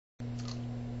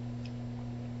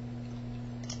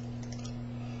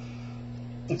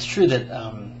it's true that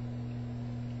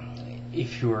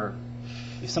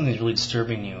if something's really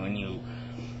disturbing you and you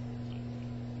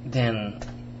then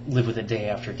live with it day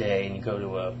after day, and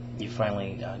you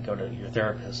finally go to your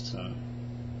therapist, and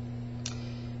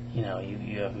you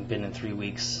haven't been in 3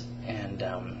 weeks, and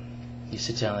you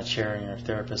sit down in the chair and your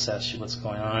therapist asks you what's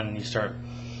going on, and you start,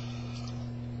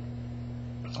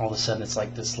 all of a sudden it's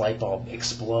like this light bulb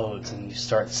explodes, and you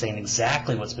start saying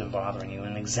exactly what's been bothering you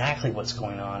and exactly what's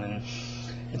going on, and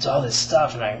it's all this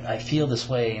stuff, and I feel this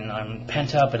way, and I'm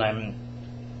pent up, and I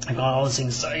got all this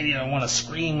anxiety, and I want to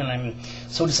scream, and I'm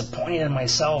so disappointed in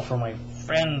myself or my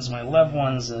friends, my loved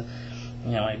ones.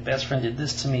 My best friend did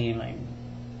this to me, my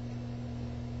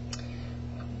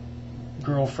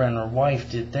girlfriend or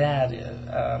wife did that,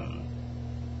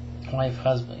 wife,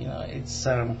 husband, it's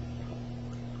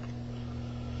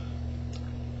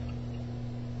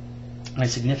my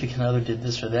significant other did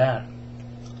this or that.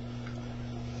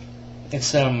 It's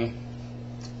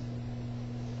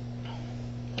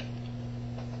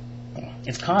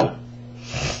common.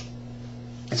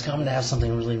 It's common to have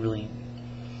something really, really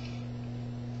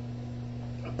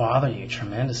bother you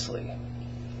tremendously,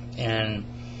 and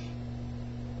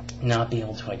not be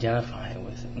able to identify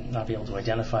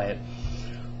it,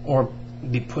 or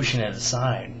be pushing it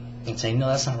aside and saying, no,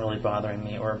 that's not really bothering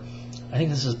me, or I think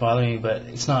this is bothering me, but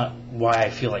it's not why I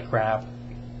feel like crap.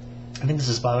 I think this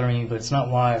is bothering me, but it's not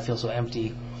why I feel so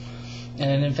empty. And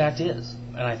it in fact is.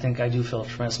 And I think I do feel a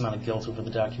tremendous amount of guilt over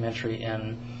the documentary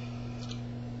and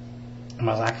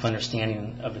my lack of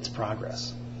understanding of its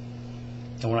progress.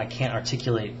 And when I can't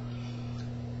articulate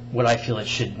what I feel it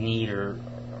should need, or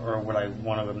what I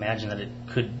want to imagine that it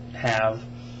could have,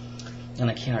 and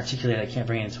I can't articulate it, I can't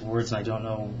bring it into words, and I don't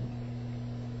know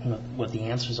what the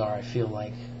answers are, I feel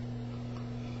like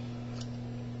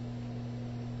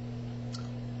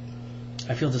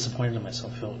I feel disappointed in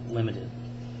myself, I feel limited.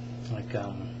 Like,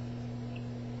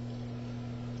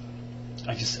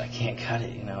 I can't cut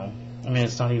it, I mean,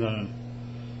 it's not even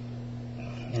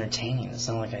entertaining. It's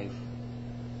not like I've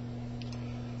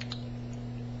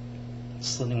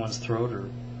slit anyone's throat, or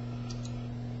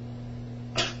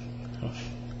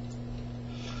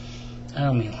I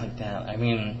don't mean like that. I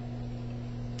mean,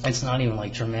 it's not even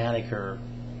like dramatic or,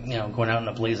 going out in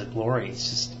a blaze of glory. It's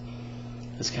just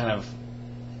this kind of,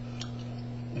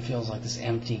 it feels like this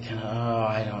empty kind of, oh,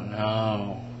 I don't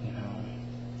know,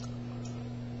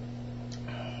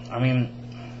 I mean,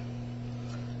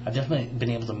 I've definitely been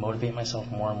able to motivate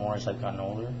myself more and more as I've gotten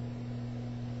older.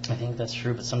 I think that's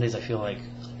true, but some days I feel like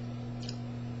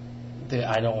the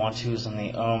I don't want to's and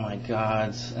the oh my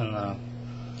gods and the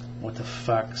what the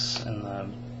fucks and the,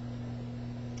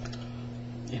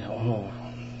 oh,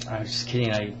 I was just kidding,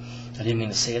 I didn't mean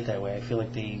to say it that way. I feel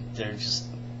like they're just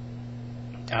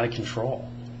out of control.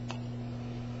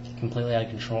 Completely out of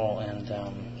control, and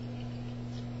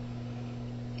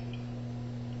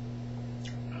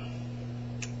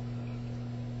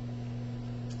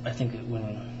I think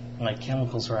when my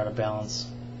chemicals are out of balance,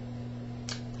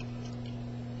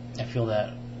 I feel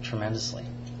that tremendously.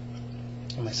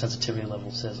 And my sensitivity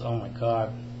level says, oh my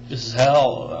God, this is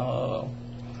hell. Oh.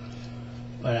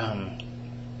 But I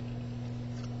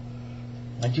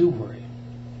do worry.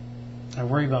 I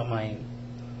worry about my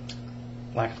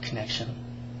lack of connection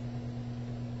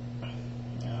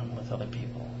with other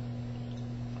people.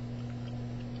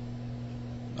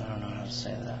 I don't know how to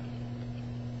say that.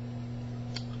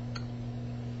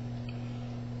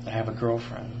 I have a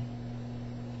girlfriend.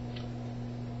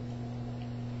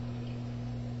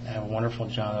 I have a wonderful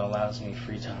job that allows me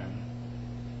free time.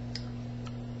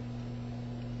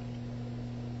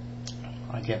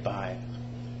 I get by.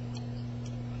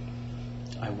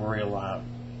 I worry a lot.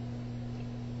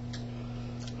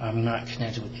 I'm not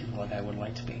connected with people like I would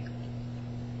like to be.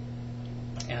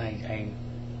 And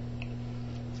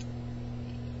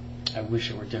I wish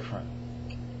it were different.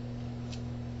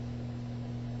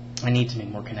 I need to make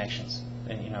more connections.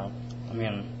 And, I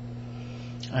mean,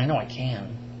 I know I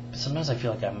can, but sometimes I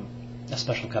feel like I'm a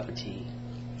special cup of tea.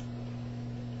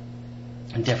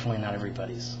 And definitely not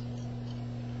everybody's.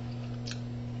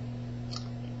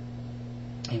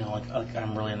 Like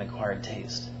I'm really an acquired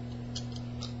taste.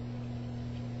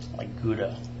 Like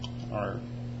Gouda or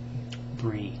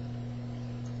Brie.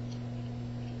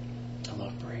 I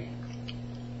love Brie.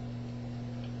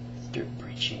 Dirt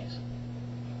Brie cheese.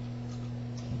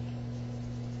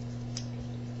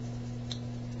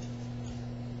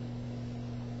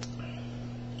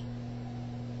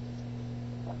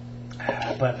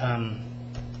 But I'm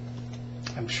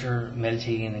sure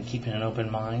meditating and keeping an open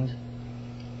mind,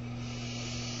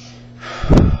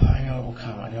 I know it will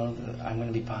come. I know that I'm going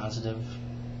to be positive.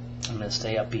 I'm going to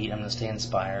stay upbeat. I'm going to stay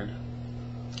inspired.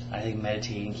 I think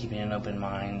meditating, keeping an open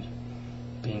mind,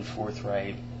 being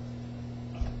forthright,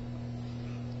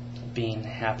 being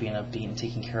happy and upbeat, and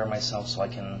taking care of myself so I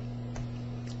can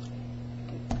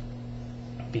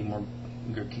be more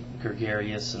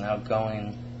gregarious and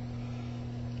outgoing.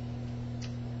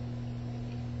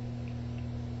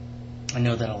 I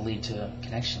know that'll lead to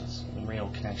connections, real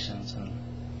connections, and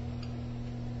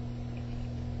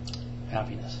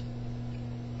happiness.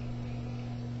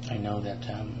 I know that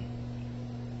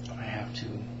I have to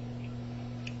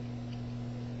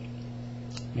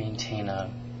maintain a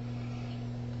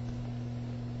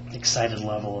excited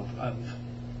level of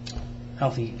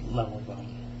healthy level of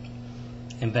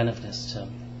inventiveness to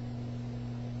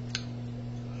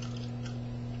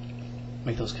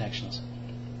make those connections.